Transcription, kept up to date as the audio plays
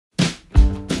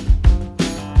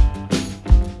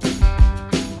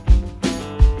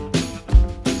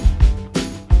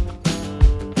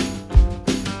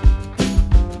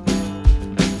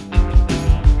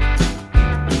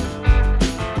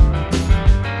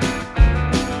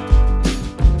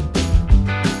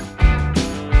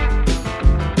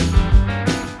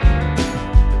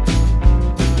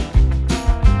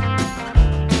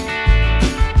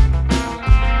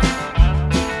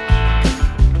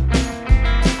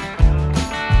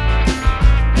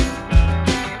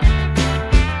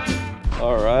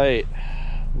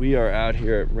We are out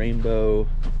here at Rainbow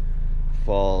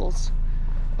Falls.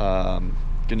 Gonna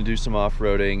do some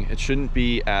off-roading. It shouldn't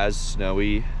be as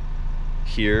snowy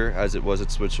here as it was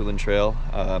at Switzerland Trail,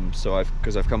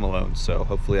 because I've come alone, so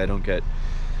hopefully I don't get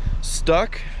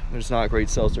stuck. There's not great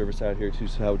cell service out here too,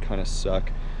 so that would kind of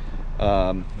suck.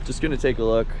 Just gonna take a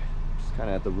look just kind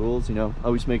of at the rules, you know.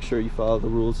 Always make sure you follow the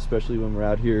rules, especially when we're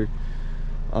out here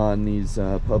on these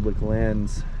public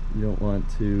lands. You don't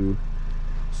want to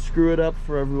screw it up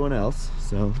for everyone else.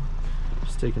 So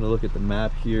just taking a look at the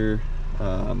map here.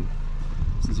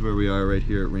 This is where we are right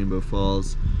here at Rainbow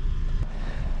Falls.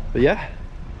 But yeah,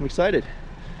 I'm excited.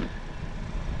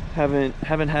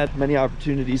 Haven't had many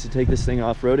opportunities to take this thing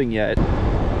off-roading yet.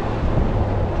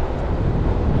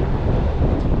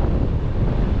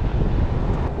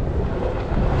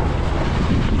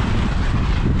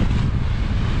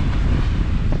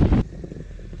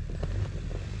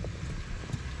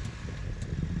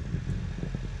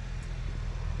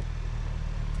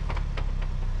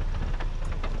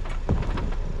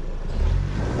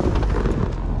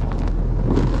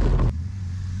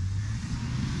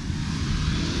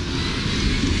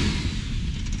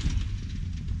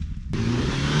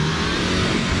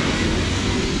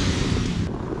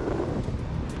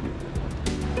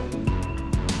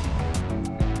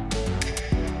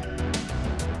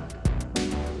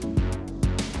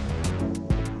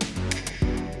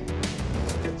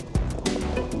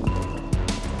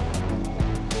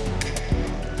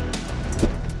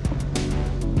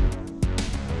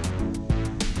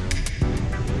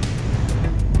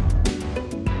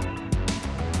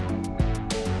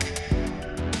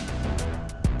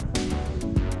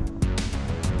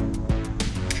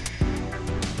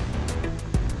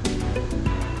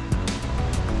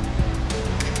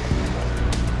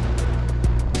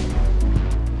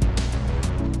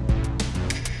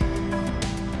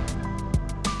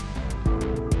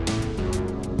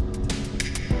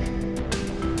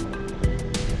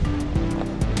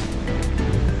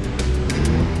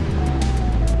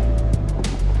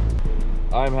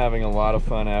 I'm having a lot of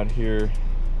fun out here.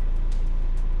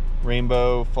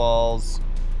 Rainbow Falls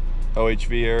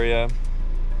OHV area.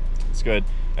 It's good.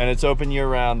 And it's open year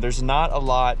round. There's not a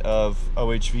lot of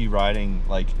OHV riding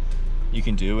like you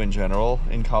can do in general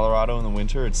in Colorado in the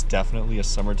winter. It's definitely a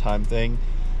summertime thing.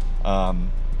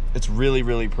 It's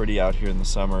really pretty out here in the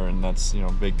summer, and that's, you know,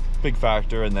 big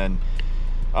factor. And then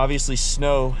obviously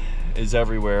snow is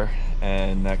everywhere,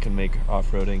 and that can make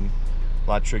off-roading a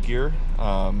lot trickier.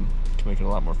 To make it a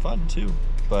lot more fun too,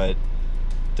 but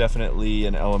definitely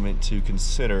an element to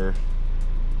consider.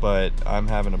 But I'm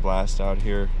having a blast out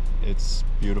here. It's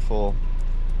beautiful.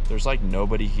 There's like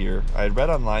nobody here. I had read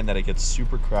online that it gets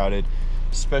super crowded,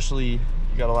 especially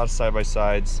you got a lot of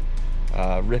side-by-sides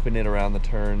ripping it around the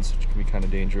turns, which can be kind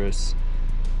of dangerous.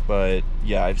 But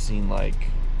yeah, I've seen like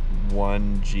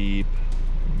one Jeep,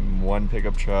 one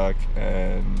pickup truck,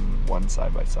 and one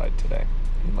side-by-side today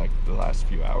in like the last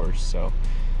few hours. So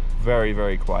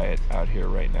very quiet out here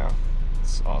right now.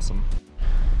 It's awesome.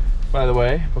 By the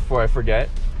way, before I forget,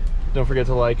 don't forget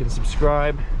to like and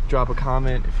subscribe. Drop a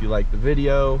comment if you like the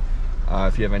video.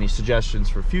 If you have any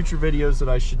suggestions for future videos that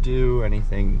I should do,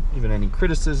 anything, even any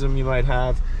criticism you might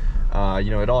have, you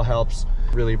know, it all helps.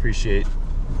 Really appreciate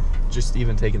just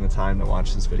even taking the time to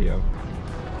watch this video.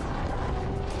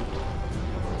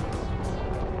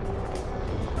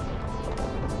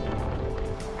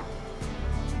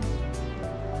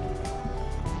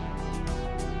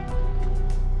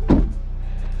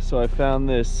 So I found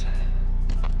this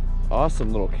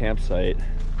awesome little campsite.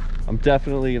 I'm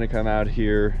definitely gonna come out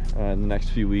here in the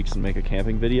next few weeks and make a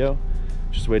camping video.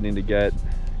 Just waiting to get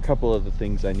a couple of the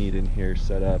things I need in here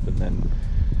set up, and then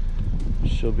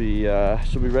she'll be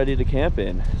ready to camp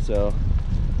in. So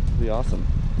it'll be awesome.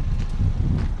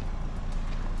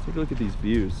 Take a look at these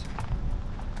views.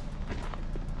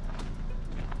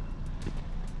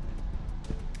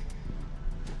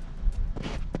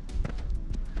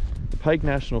 Pike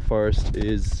National Forest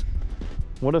is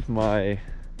one of my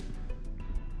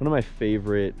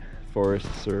favorite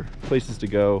forests or places to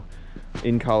go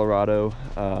in Colorado.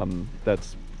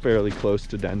 That's fairly close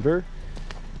to Denver.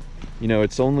 You know,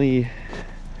 it's only,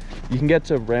 you can get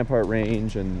to Rampart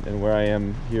Range and where I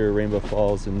am here, Rainbow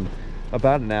Falls, in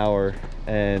about an hour,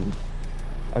 and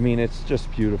I mean, it's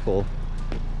just beautiful.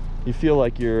 You feel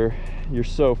like you're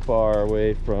so far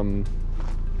away from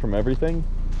everything.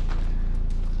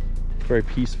 Very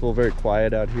peaceful, very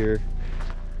quiet out here.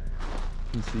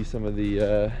 You can see some of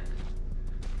the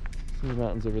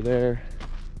mountains over there.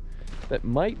 That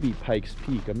might be Pikes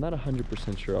Peak. I'm not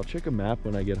 100% sure. I'll check a map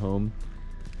when I get home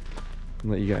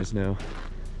and let you guys know.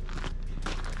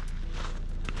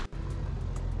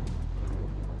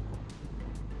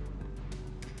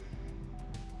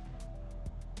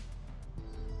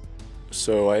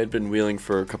 So I had been wheeling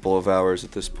for a couple of hours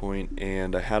at this point,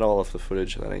 and I had all of the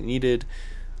footage that I needed.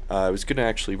 I was going to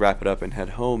actually wrap it up and head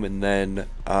home, and then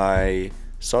I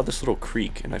saw this little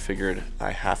creek, and I figured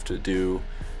I have to do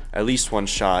at least one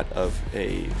shot of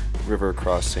a river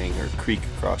crossing or creek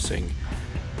crossing,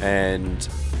 and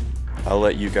I'll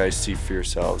let you guys see for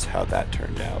yourselves how that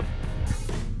turned out.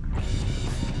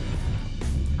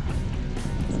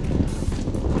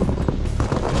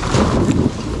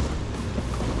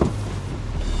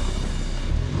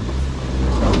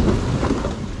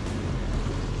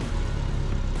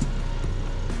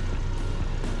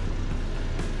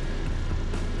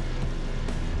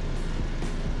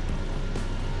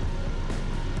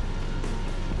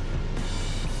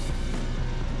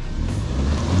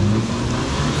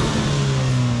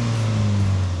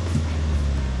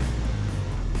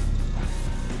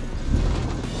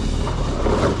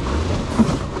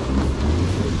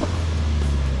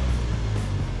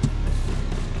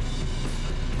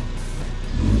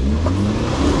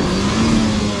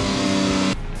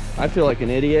 I feel like an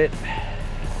idiot.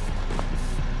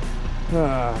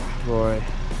 Ah, boy.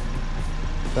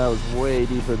 That was way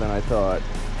deeper than I thought.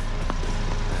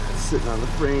 Sitting on the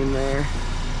frame there.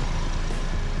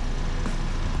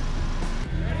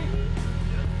 Ready?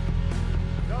 Yep.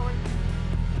 Going.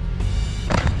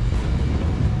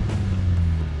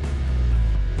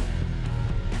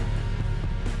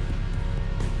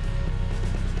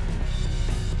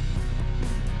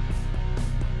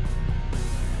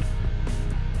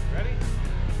 Ready?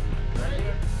 Ready?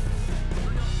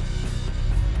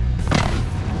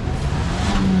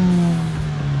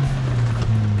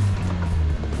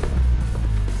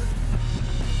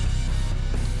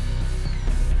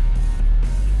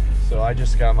 So I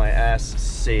just got my ass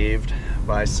saved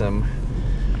by some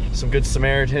good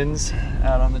Samaritans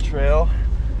out on the trail.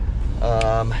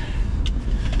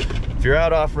 If you're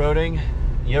out off-roading,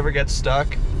 you ever get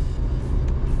stuck?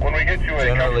 When we get to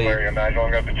a comfortable area, Nigel,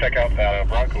 I'm going to have to check out that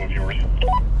Bronco of yours.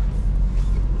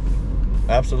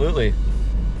 Absolutely.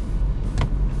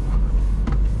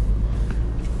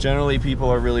 Generally, people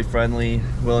are really friendly,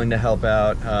 willing to help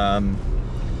out.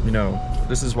 You know,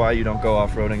 this is why you don't go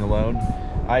off-roading alone.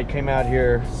 I came out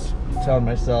here telling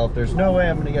myself there's no way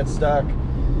I'm gonna get stuck,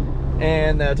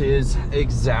 and that is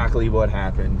exactly what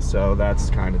happened. So that's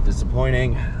kind of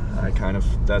disappointing.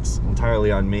 That's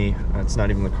entirely on me. It's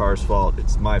not even the car's fault.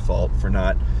 It's my fault for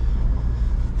not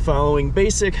following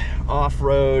basic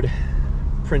off-road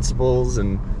principles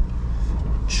and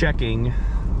checking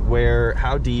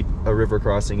how deep a river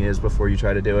crossing is before you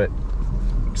try to do it.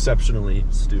 Exceptionally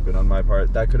stupid on my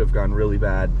part. That could have gone really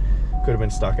bad. Could have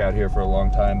been stuck out here for a long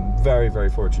time. Very,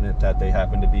 very fortunate that they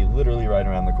happened to be literally right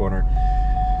around the corner.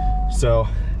 So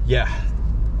yeah,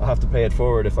 I'll have to pay it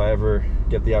forward if I ever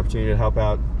get the opportunity to help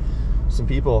out some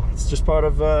people. It's just part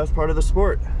of the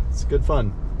sport. It's good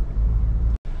fun.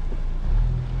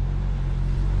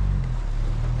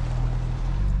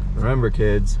 Remember,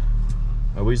 kids,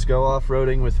 always go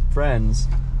off-roading with friends.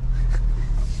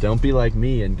 Don't be like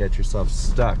me and get yourself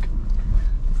stuck.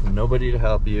 Nobody to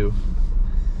help you.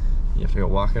 You have to go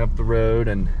walking up the road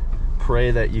and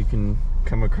pray that you can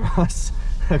come across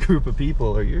a group of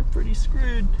people or you're pretty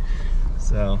screwed.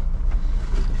 So,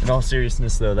 in all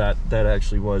seriousness though, that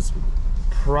actually was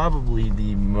probably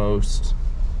the most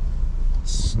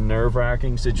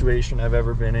nerve-wracking situation I've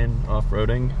ever been in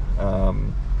off-roading.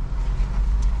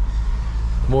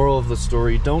 Moral of the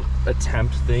story, don't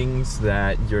attempt things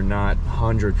that you're not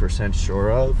 100%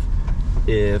 sure of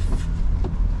if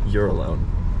you're alone.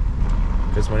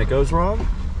 Because when it goes wrong,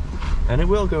 and it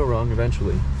will go wrong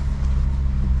eventually,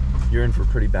 you're in for a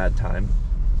pretty bad time.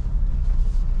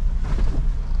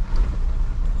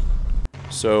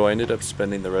 So I ended up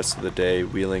spending the rest of the day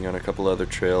wheeling on a couple other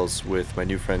trails with my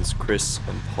new friends Chris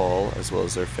and Paul, as well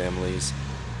as their families.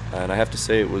 And I have to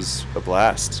say it was a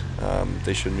blast.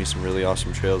 They showed me some really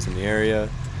awesome trails in the area.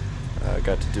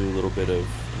 Got to do a little bit of,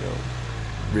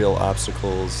 real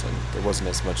obstacles, and there wasn't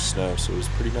as much snow, so it was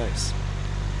pretty nice.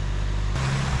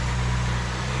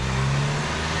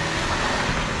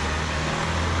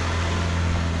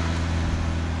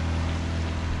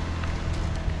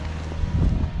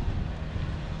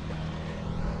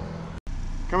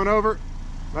 Coming over,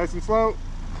 nice and slow.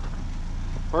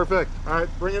 Perfect. All right,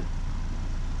 bring it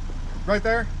right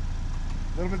there.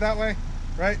 A little bit that way.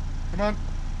 Right, come on.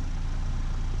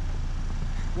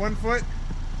 1 foot,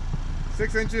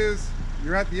 6 inches.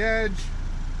 You're at the edge.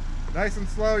 Nice and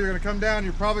slow. You're gonna come down.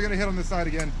 You're probably gonna hit on this side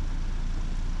again.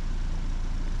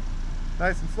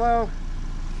 Nice and slow.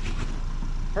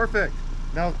 Perfect.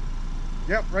 Now,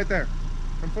 yep, right there.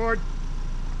 Come forward.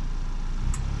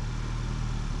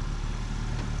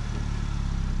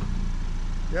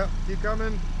 Yep, keep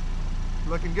coming.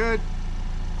 Looking good.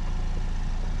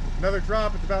 Another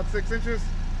drop, it's about 6 inches.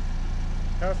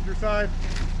 Passenger side.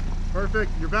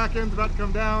 Perfect. Your back end's about to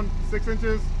come down, 6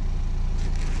 inches.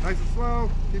 Nice and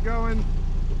slow. Keep going.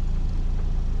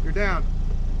 You're down.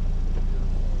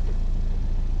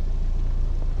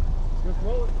 Just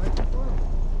roll it nice and slow.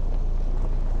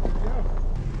 There you go.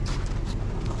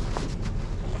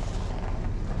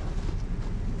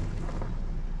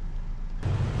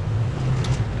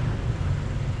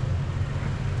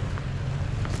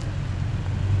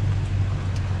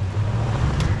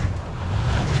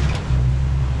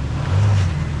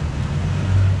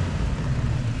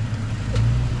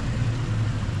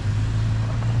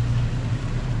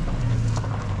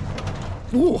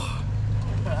 Ooh.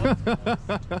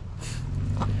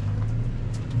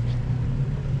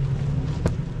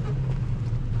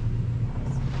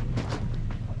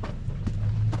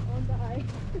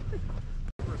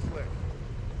 Super slick.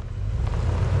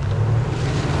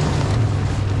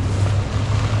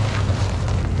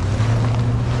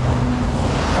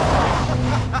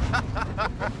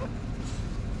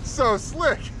 So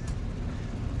slick.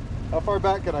 How far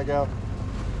back can I go?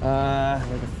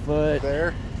 Like a foot.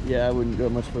 There. Yeah, I wouldn't go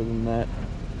much further than that.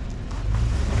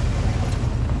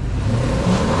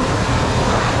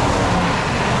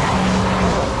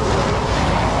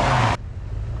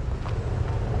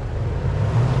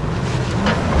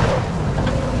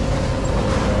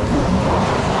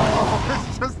 Oh,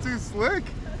 it's just too slick.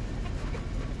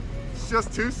 It's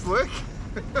just too slick.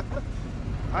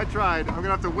 I tried. I'm gonna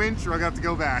have to winch or I'm gonna have to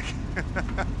go back.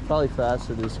 Probably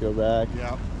faster to just go back.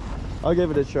 Yeah. I'll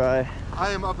give it a try. I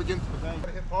am up against the bank. I'm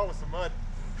gonna hit Paul with some mud.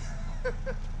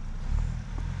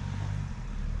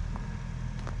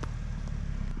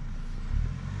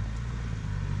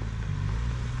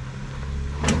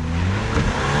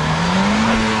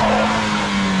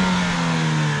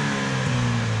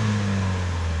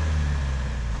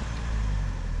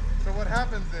 So what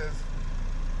happens is,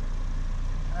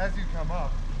 as you come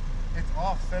up, it's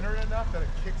off-center enough that it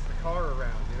kicks the car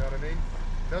around, you know what I mean?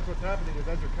 That's what's happening is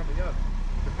as you're coming up,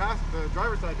 the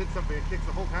driver's side hits something and kicks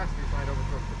the whole passenger side over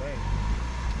towards the bank.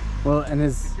 Well, and You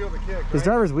feel the kick, his right?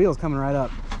 driver's wheel's coming right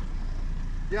up.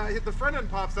 Yeah, the front end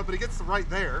pops up, but it gets right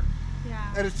there.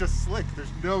 Yeah. And it's just slick.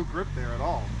 There's no grip there at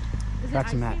all. Is it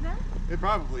Traction icy mat. then? It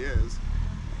probably is.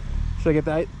 Should I get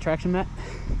the traction mat?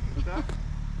 What's that?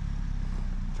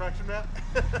 Traction mat?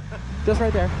 Just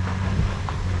right there.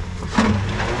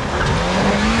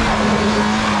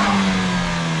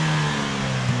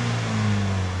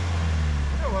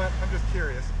 You know what? I'm just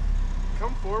curious.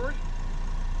 Come forward.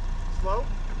 Slow.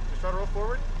 Just try to roll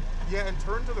forward. Yeah, and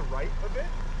turn to the right a bit.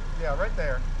 Yeah, right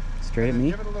there. Straight at And then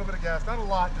me. Give it a little bit of gas. Not a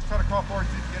lot. Just try to crawl forward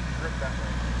so you can get any grip that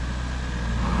way.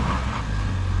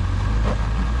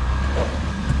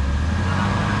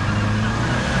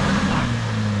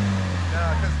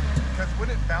 Yeah, because when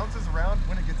it bounces around,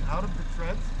 when it gets out of the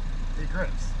treads, it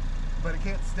grips. But it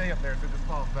can't stay up there, so it just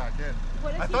falls back in.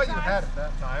 What if I he thought you drives- had it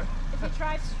that time. If it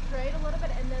drives straight a little bit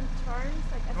and then turns,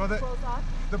 like as Well, it pulls off.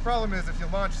 The problem is if you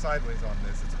launch sideways on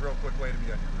this, it's a real quick way to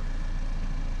be on your roof.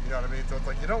 You know what I mean? So it's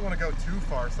like you don't want to go too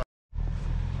far side.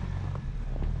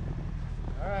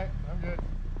 All right, I'm good.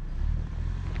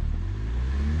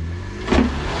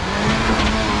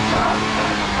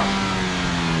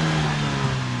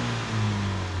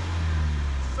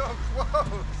 So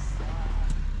close.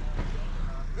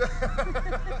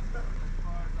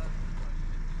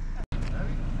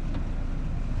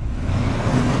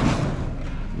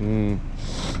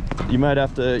 You might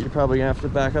have to, you're probably gonna have to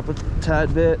back up a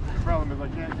tad bit. The problem is I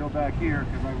can't go back here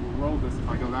because I will roll this if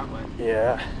I go that way.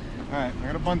 Yeah. All right, I'm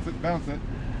gonna bounce it.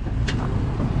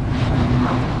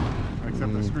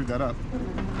 Except I screwed that up.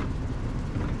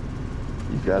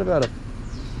 You've got about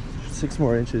 6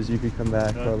 more inches you could come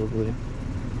back, Okay. probably.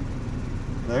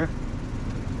 There?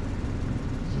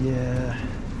 Yeah.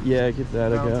 Yeah, give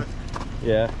that a go. Bounce it.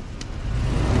 Yeah.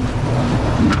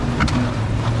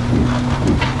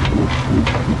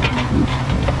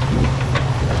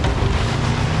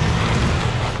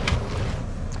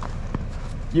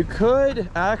 You could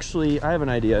actually, I have an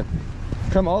idea.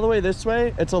 Come all the way this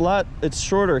way. It's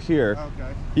shorter here.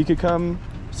 Okay. You could come,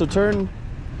 so turn,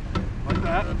 Like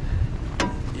that?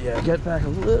 yeah, get back a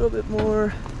little bit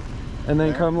more, and then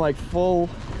There? come like full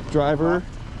driver.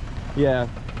 Yeah,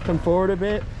 come forward a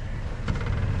bit.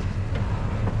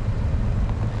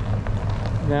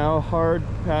 Now hard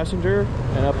passenger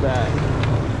and up that.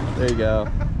 There you go.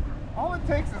 All it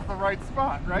takes is the right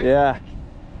spot, right? Yeah.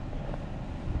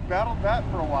 Battled that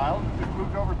for a while and just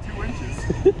moved over 2 inches.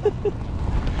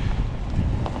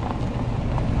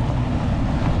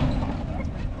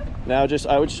 Now just,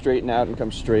 I would straighten out and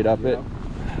come straight up it.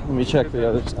 Let me check the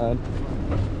other side.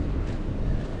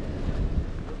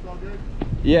 That's all good?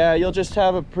 Yeah, you'll just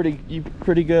have a pretty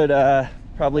good,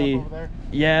 probably, Over there?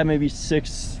 yeah, maybe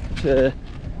 6 to,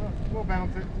 We'll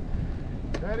bounce it.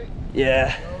 Ready?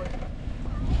 yeah.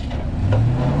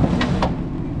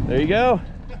 There you go.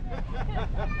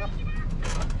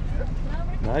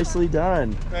 Nicely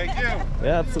done. Thank you.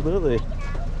 Yeah, absolutely.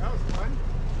 That was fun.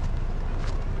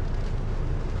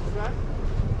 What's that?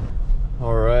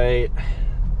 All right,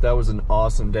 that was an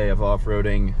awesome day of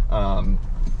off-roading.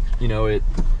 You know, it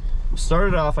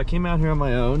started off, I came out here on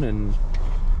my own and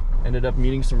ended up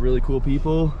meeting some really cool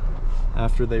people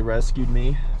after they rescued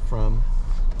me from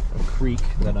a creek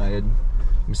that I had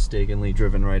mistakenly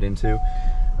driven right into.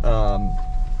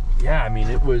 Yeah, I mean,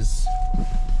 it was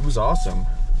awesome.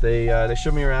 They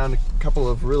showed me around a couple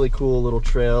of really cool little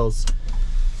trails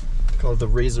called the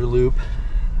Razor Loop.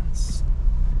 It's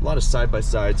a lot of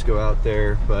side-by-sides go out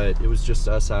there, but it was just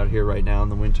us out here right now in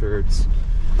the winter. It's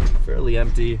fairly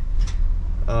empty.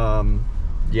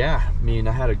 Yeah, I mean,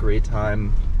 I had a great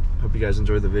time. Hope you guys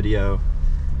enjoyed the video.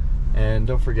 And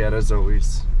don't forget, as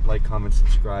always, like, comment,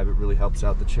 subscribe. It really helps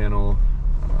out the channel.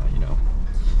 You know,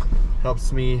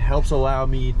 helps allow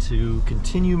me to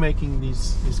continue making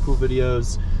these cool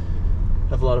videos.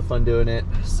 Have a lot of fun doing it.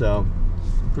 So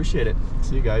appreciate it.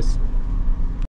 See you guys.